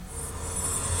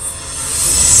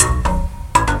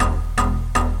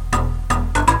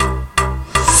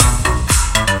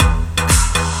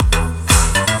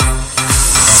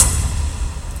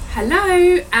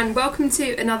and welcome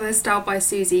to another Style by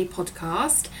Susie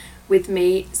podcast with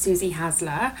me, Susie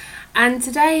Hasler. And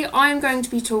today I'm going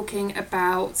to be talking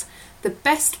about the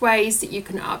best ways that you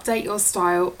can update your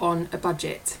style on a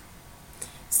budget.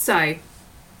 So,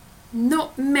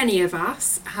 not many of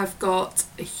us have got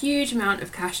a huge amount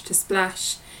of cash to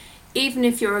splash. Even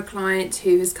if you're a client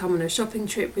who has come on a shopping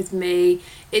trip with me,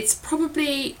 it's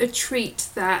probably a treat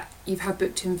that you've had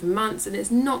booked in for months and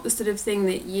it's not the sort of thing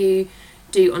that you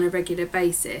do on a regular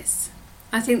basis.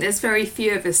 I think there's very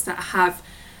few of us that have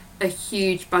a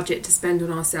huge budget to spend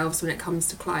on ourselves when it comes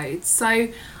to clothes. So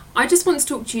I just want to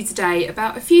talk to you today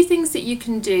about a few things that you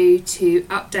can do to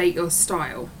update your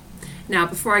style. Now,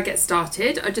 before I get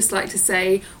started, I'd just like to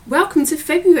say welcome to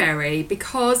February,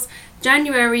 because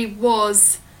January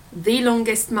was the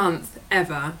longest month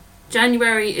ever.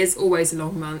 January is always a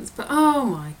long month, but oh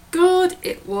my god,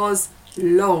 it was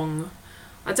long.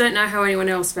 I don't know how anyone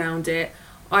else found it.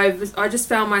 I just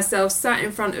found myself sat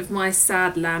in front of my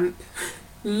sad lamp,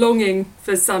 longing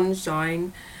for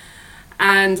sunshine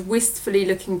and wistfully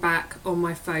looking back on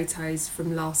my photos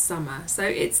from last summer. So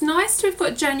it's nice to have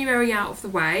got January out of the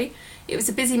way. It was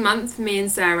a busy month for me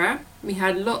and Sarah. We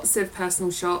had lots of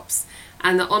personal shops,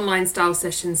 and the online style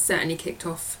sessions certainly kicked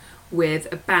off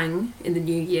with a bang in the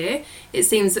new year. It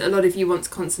seems that a lot of you want to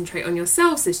concentrate on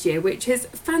yourselves this year, which is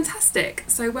fantastic.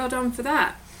 So well done for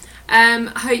that.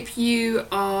 I hope you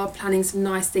are planning some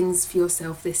nice things for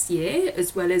yourself this year,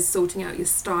 as well as sorting out your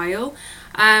style.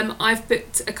 I've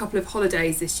booked a couple of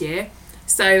holidays this year.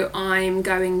 So I'm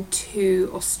going to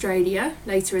Australia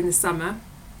later in the summer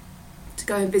to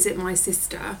go and visit my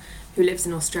sister who lives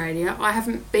in Australia. I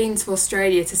haven't been to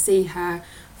Australia to see her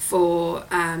for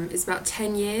it's about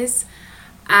 10 years,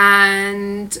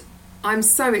 and I'm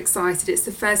so excited. It's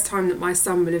the first time that my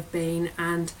son will have been,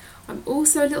 and I'm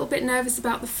also a little bit nervous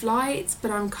about the flights,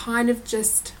 but I'm kind of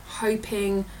just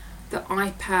hoping the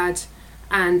iPad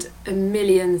and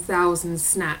 1,000,000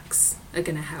 snacks are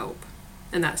going to help,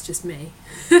 and that's just me.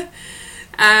 And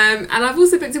I've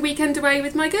also booked a weekend away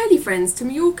with my girly friends to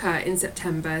Mallorca in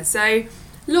September, so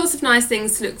lots of nice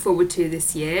things to look forward to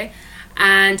this year.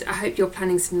 And I hope you're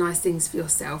planning some nice things for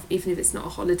yourself, even if it's not a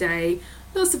holiday.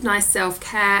 Lots of nice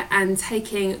self-care and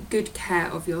taking good care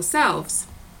of yourselves.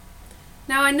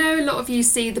 Now, I know a lot of you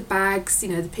see the bags,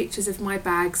 the pictures of my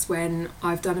bags when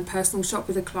I've done a personal shop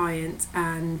with a client,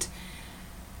 and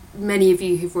many of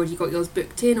you have already got yours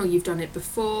booked in or you've done it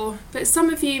before. But some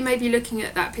of you may be looking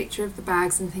at that picture of the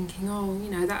bags and thinking, oh,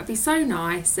 that would be so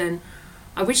nice, and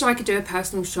I wish I could do a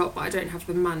personal shop, but I don't have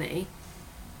the money.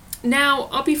 Now,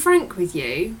 I'll be frank with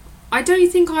you, I don't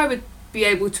think I would be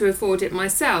able to afford it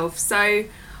myself, so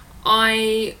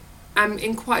I am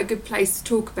in quite a good place to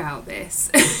talk about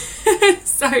this.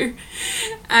 So,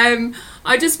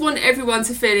 I just want everyone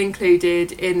to feel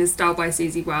included in the Style by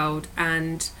Susie world,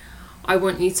 and I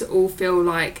want you to all feel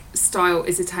like style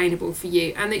is attainable for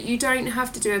you, and that you don't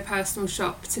have to do a personal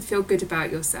shop to feel good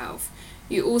about yourself.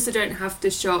 You also don't have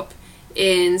to shop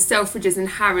in Selfridges and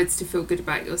Harrods to feel good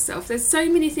about yourself. There's so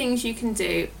many things you can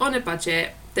do on a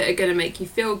budget that are going to make you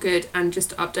feel good and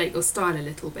just update your style a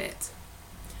little bit.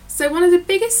 So one of the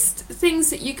biggest things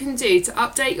that you can do to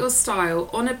update your style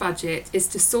on a budget is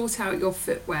to sort out your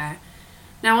footwear.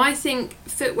 Now, I think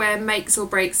footwear makes or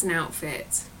breaks an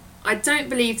outfit. I don't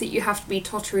believe that you have to be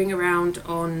tottering around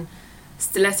on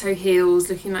stiletto heels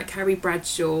looking like Carrie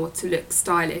Bradshaw to look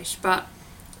stylish, but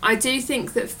I do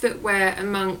think that footwear,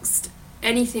 amongst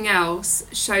anything else,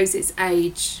 shows its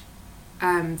age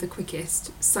the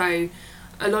quickest. So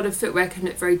a lot of footwear can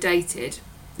look very dated.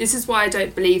 This is why I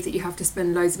don't believe that you have to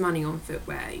spend loads of money on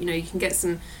footwear. You can get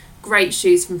some great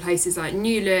shoes from places like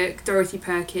New Look, Dorothy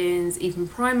Perkins, even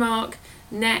Primark,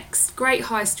 Next, great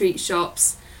high street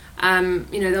shops.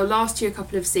 They'll last you a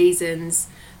couple of seasons.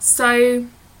 So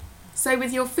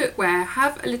with your footwear,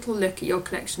 have a little look at your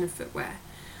collection of footwear.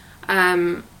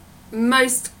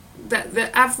 The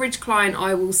average client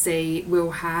I will see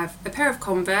will have a pair of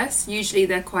Converse. Usually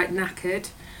they're quite knackered.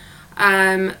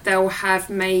 They'll have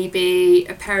maybe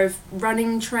a pair of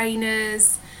running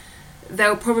trainers.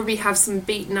 They'll probably have some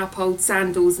beaten up old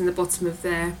sandals in the bottom of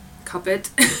their cupboard.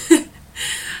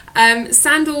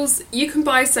 Sandals you can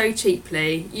buy so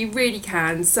cheaply, you really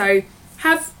can. So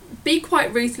be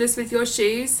quite ruthless with your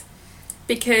shoes,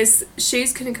 because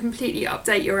shoes can completely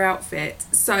update your outfit.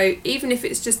 So even if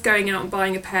it's just going out and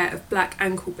buying a pair of black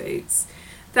ankle boots,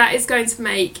 that is going to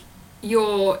make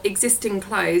your existing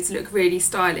clothes look really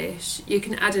stylish. You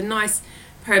can add a nice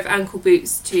pair of ankle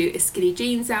boots to a skinny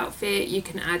jeans outfit. You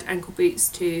can add ankle boots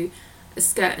to a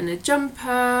skirt and a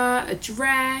jumper, a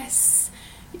dress.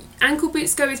 Ankle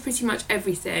boots go with pretty much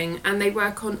everything, and they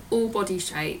work on all body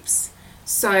shapes.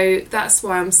 So that's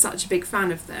why I'm such a big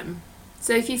fan of them.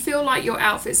 So if you feel like your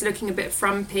outfit's looking a bit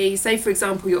frumpy, say for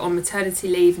example you're on maternity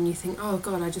leave and you think, oh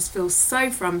God, I just feel so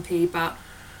frumpy, but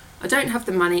I don't have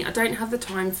the money, I don't have the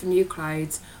time for new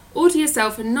clothes, order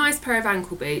yourself a nice pair of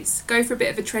ankle boots. Go for a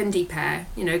bit of a trendy pair,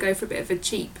 go for a bit of a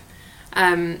cheap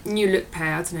new look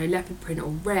pair, I don't know, leopard print or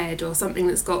red or something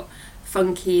that's got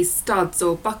funky studs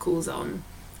or buckles on.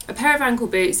 A pair of ankle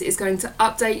boots is going to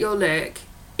update your look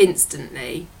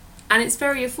instantly, and it's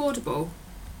very affordable.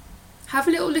 Have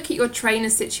a little look at your trainer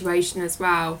situation as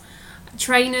well.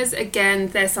 Trainers, again,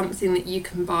 they're something that you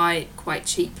can buy quite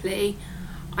cheaply.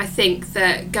 I think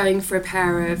that going for a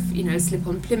pair of,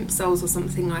 slip-on plimsolls or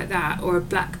something like that, or a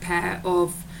black pair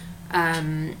of,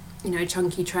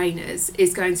 chunky trainers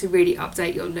is going to really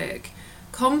update your look.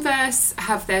 Converse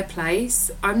have their place.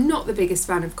 I'm not the biggest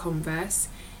fan of Converse.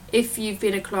 If you've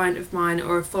been a client of mine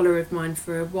or a follower of mine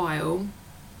for a while,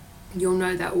 you'll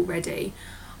know that already.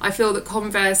 I feel that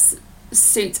Converse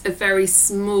suit a very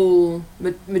small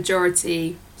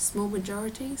minority.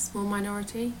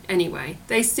 Anyway,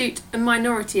 they suit a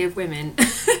minority of women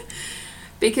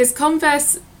because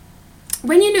Converse,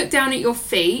 when you look down at your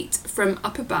feet from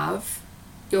up above,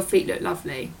 your feet look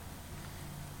lovely.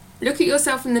 Look at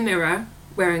yourself in the mirror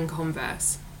wearing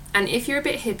Converse, and if you're a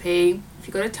bit hippie, if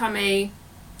you've got a tummy,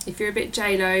 if you're a bit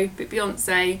J-Lo, a bit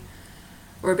Beyonce,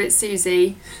 or a bit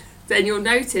Susie, then you'll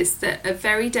notice that a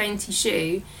very dainty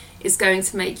shoe is going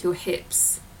to make your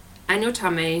hips and your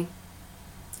tummy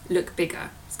look bigger.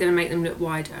 It's going to make them look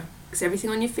wider because everything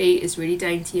on your feet is really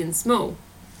dainty and small.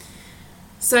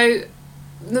 So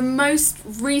the most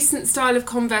recent style of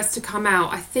Converse to come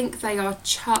out, I think they are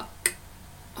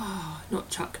not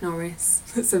Chuck Norris.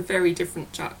 That's a very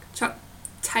different Chuck. Chuck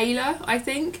Taylor, I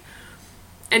think.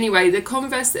 Anyway, the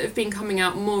Converse that have been coming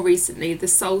out more recently, the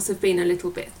soles have been a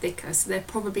little bit thicker, so they're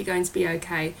probably going to be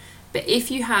okay. But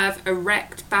if you have a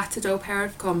wrecked, battered old pair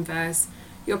of Converse,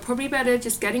 you're probably better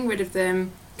just getting rid of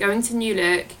them, going to New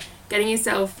Look, getting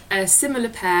yourself a similar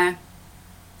pair,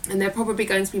 and they're probably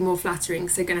going to be more flattering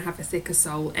because they're going to have a thicker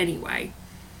sole anyway.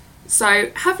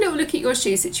 So have a little look at your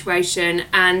shoe situation,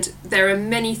 and there are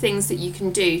many things that you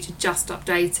can do to just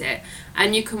update it.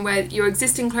 And you can wear your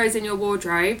existing clothes in your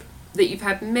wardrobe that you've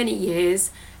had many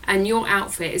years, and your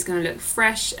outfit is going to look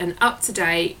fresh and up to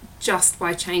date just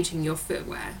by changing your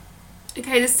footwear.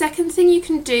 Okay, the second thing you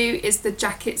can do is the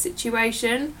jacket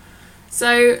situation.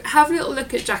 So have a little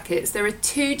look at jackets. There are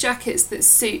 2 jackets that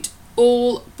suit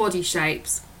all body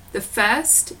shapes. The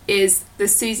first is the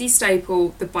Susie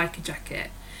staple, the biker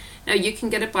jacket. Now you can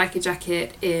get a biker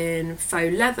jacket in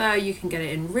faux leather, you can get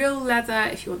it in real leather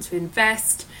if you want to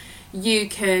invest. You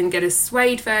can get a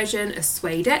suede version, a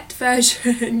suedette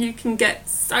version. You can get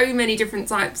so many different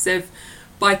types of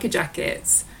biker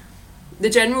jackets. The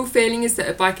general feeling is that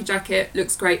a biker jacket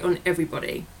looks great on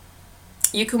everybody.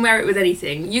 You can wear it with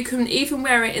anything. You can even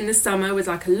wear it in the summer with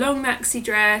like a long maxi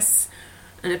dress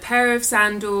and a pair of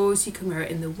sandals. You can wear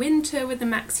it in the winter with a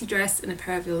maxi dress and a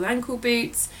pair of little ankle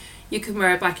boots. You can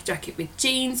wear a biker jacket with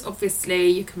jeans, obviously.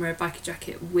 You can wear a biker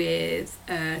jacket with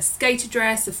a skater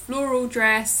dress, a floral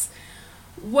dress.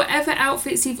 Whatever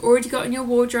outfits you've already got in your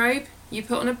wardrobe, you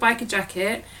put on a biker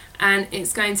jacket and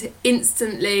it's going to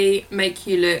instantly make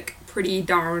you look pretty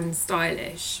darn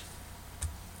stylish.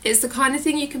 It's the kind of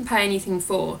thing you can pay anything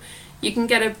for. You can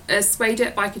get a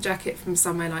suedette biker jacket from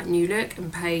somewhere like New Look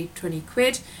and pay 20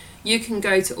 quid. You can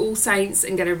go to All Saints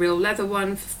and get a real leather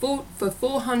one for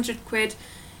 400 quid.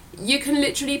 You can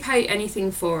literally pay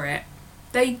anything for it.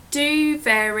 They do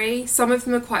vary. Some of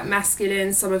them are quite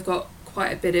masculine, some have got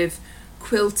quite a bit of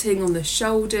quilting on the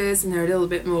shoulders and they're a little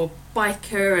bit more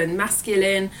biker and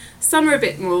masculine. Some are a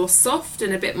bit more soft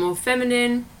and a bit more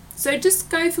feminine. So just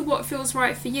go for what feels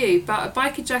right for you. But a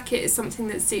biker jacket is something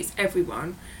that suits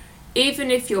everyone.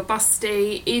 Even if you're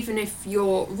busty, even if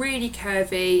you're really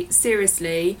curvy,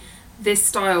 seriously, this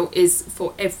style is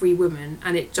for every woman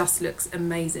and it just looks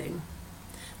amazing.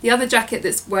 The other jacket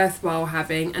that's worthwhile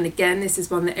having, and again this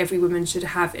is one that every woman should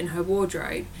have in her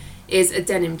wardrobe, is a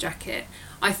denim jacket.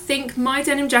 I think my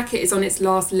denim jacket is on its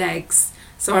last legs,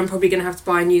 so I'm probably going to have to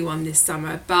buy a new one this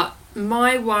summer. But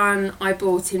my one I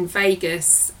bought in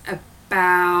Vegas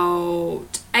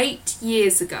about 8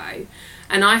 years ago,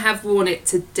 and I have worn it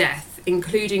to death,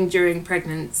 including during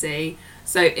pregnancy,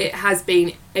 so it has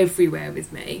been everywhere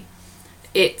with me.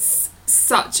 It's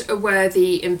such a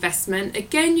worthy investment.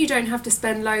 Again, you don't have to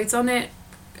spend loads on it.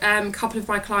 A couple of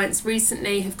my clients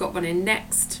recently have got one in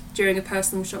Next during a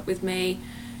personal shop with me.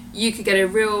 You could get a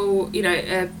real,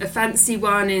 a fancy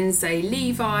one in, say,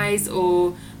 Levi's,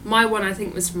 or my one I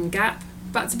think was from Gap.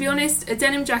 But to be honest, a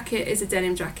denim jacket is a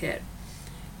denim jacket.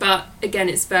 But again,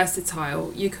 it's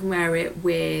versatile. You can wear it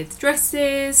with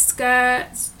dresses,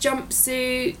 skirts,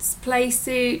 jumpsuits, play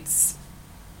suits.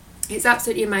 It's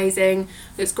absolutely amazing.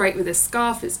 It's great with a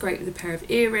scarf. It's great with a pair of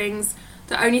earrings.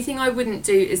 The only thing I wouldn't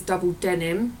do is double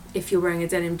denim if you're wearing a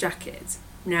denim jacket.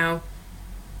 Now,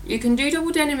 you can do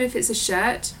double denim if it's a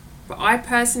shirt, but I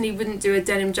personally wouldn't do a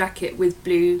denim jacket with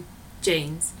blue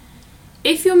jeans.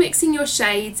 If you're mixing your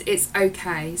shades, it's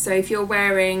okay. So if you're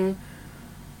wearing,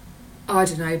 I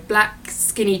don't know, black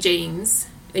skinny jeans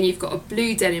and you've got a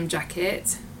blue denim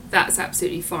jacket, that's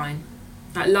absolutely fine.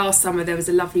 Like last summer there was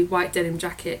a lovely white denim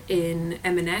jacket in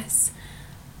M&S.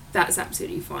 That's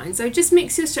absolutely fine. So just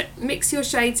mix your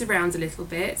shades around a little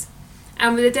bit.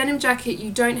 And with a denim jacket,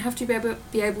 you don't have to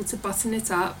be able to button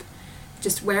it up.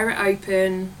 Just wear it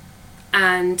open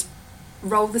and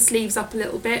roll the sleeves up a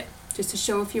little bit just to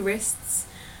show off your wrists.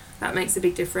 That makes a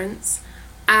big difference.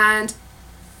 And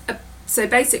so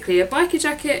basically a biker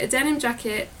jacket, a denim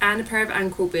jacket and a pair of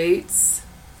ankle boots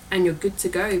and you're good to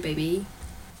go, baby.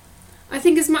 I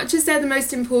think as much as they're the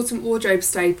most important wardrobe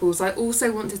staples, I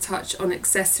also want to touch on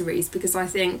accessories, because I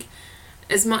think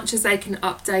as much as they can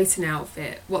update an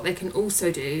outfit, what they can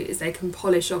also do is they can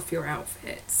polish off your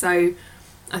outfit. So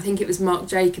I think it was Marc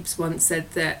Jacobs once said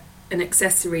that an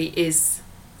accessory is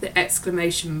the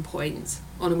exclamation point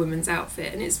on a woman's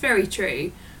outfit, and it's very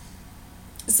true.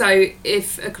 So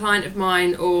if a client of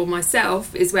mine or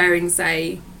myself is wearing,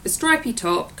 say, a stripy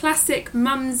top, classic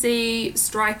mumsy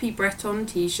stripy Breton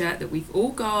t-shirt that we've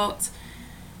all got,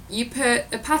 you put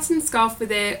a patterned scarf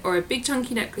with it or a big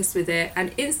chunky necklace with it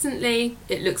and instantly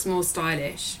it looks more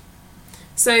stylish.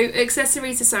 So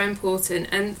accessories are so important,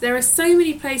 and there are so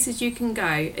many places you can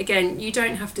go. Again, you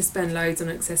don't have to spend loads on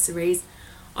accessories.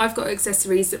 I've got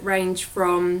accessories that range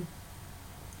from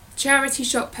charity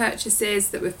shop purchases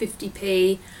that were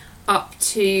 50p up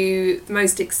to the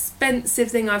most expensive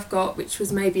thing I've got, which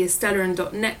was maybe a Stella &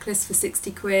 Dot necklace for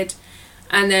 60 quid.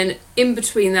 And then in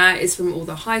between that is from all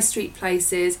the high street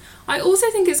places. I also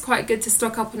think it's quite good to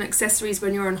stock up on accessories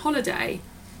when you're on holiday,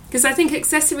 because I think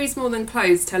accessories more than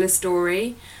clothes tell a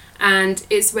story, and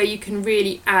it's where you can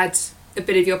really add a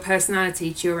bit of your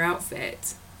personality to your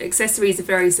outfit. Accessories are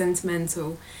very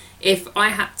sentimental. If I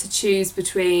had to choose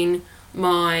between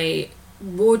my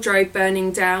wardrobe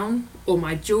burning down or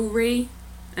my jewellery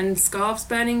and scarves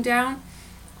burning down,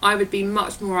 I would be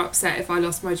much more upset if I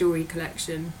lost my jewellery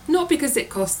collection. Not because it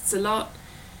costs a lot,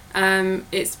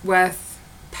 it's worth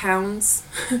pounds,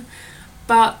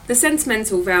 but the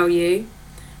sentimental value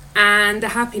and the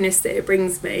happiness that it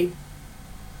brings me.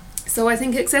 So I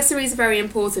think accessories are very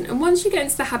important, and once you get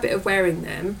into the habit of wearing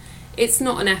them, it's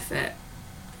not an effort.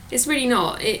 It's really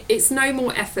not. It's no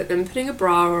more effort than putting a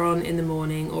bra on in the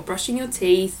morning or brushing your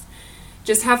teeth.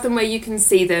 Just have them where you can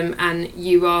see them and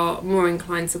you are more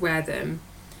inclined to wear them.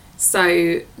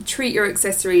 So treat your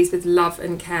accessories with love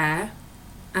and care,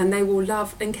 and they will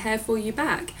love and care for you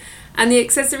back. And the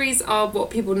accessories are what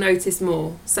people notice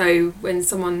more. So when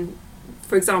someone,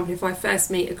 for example, if I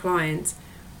first meet a client,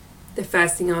 the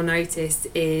first thing I'll notice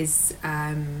is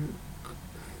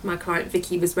my client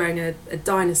Vicky was wearing a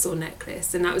dinosaur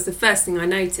necklace, and that was the first thing I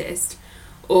noticed.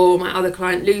 Or my other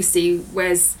client Lucy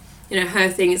wears, her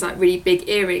thing is like really big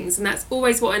earrings, and that's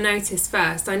always what I notice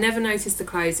first. I never notice the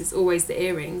clothes, it's always the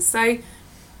earrings. So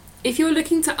if you're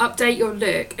looking to update your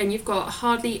look and you've got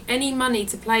hardly any money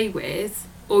to play with,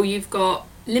 or you've got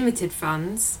limited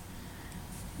funds,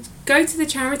 go to the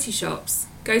charity shops,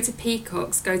 go to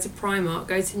Peacocks, go to Primark,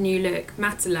 go to New Look,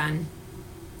 Matalan.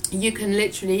 You can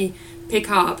literally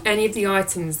pick up any of the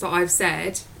items that I've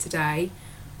said today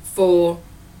for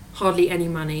hardly any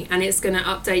money, and it's going to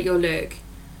update your look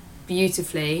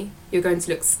beautifully. You're going to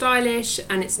look stylish,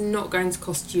 and it's not going to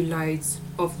cost you loads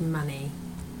of money.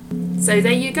 So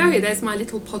there you go, there's my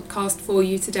little podcast for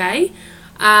you today.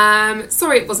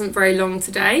 Sorry it wasn't very long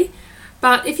today,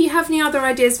 but if you have any other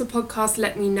ideas for podcasts,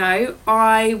 let me know.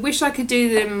 I wish I could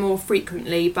do them more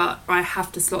frequently, but I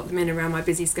have to slot them in around my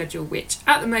busy schedule, which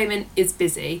at the moment is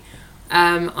busy.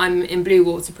 I'm in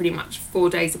Bluewater pretty much 4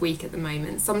 days a week at the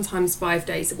moment, sometimes 5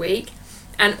 days a week.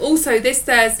 And also this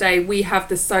Thursday we have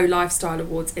the So Lifestyle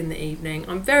Awards in the evening.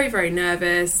 I'm very, very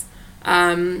nervous.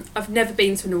 I've never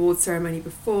been to an awards ceremony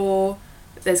before.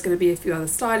 There's going to be a few other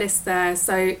stylists there,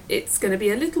 so it's going to be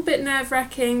a little bit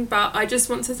nerve-wracking, but I just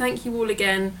want to thank you all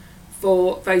again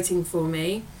for voting for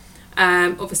me.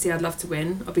 Obviously I'd love to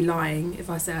win. I'll be lying if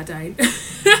I say I don't.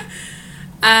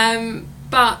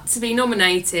 But to be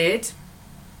nominated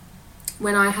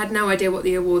when I had no idea what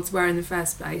the awards were in the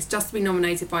first place, just to be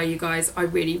nominated by you guys, I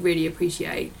really, really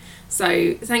appreciate.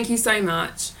 So thank you so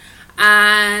much.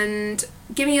 And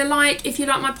give me a like if you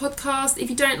like my podcast.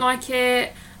 If you don't like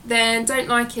it, then don't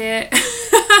like it.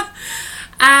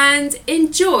 And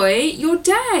enjoy your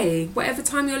day, whatever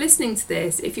time you're listening to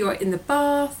this. If you're in the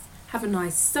bath, have a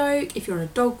nice soak. If you're on a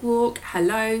dog walk,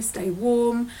 hello, stay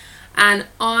warm. And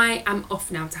I am off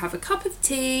now to have a cup of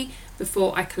tea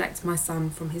before I collect my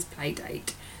son from his play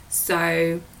date.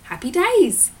 So happy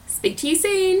days. Speak to you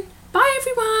soon. Bye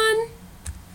everyone.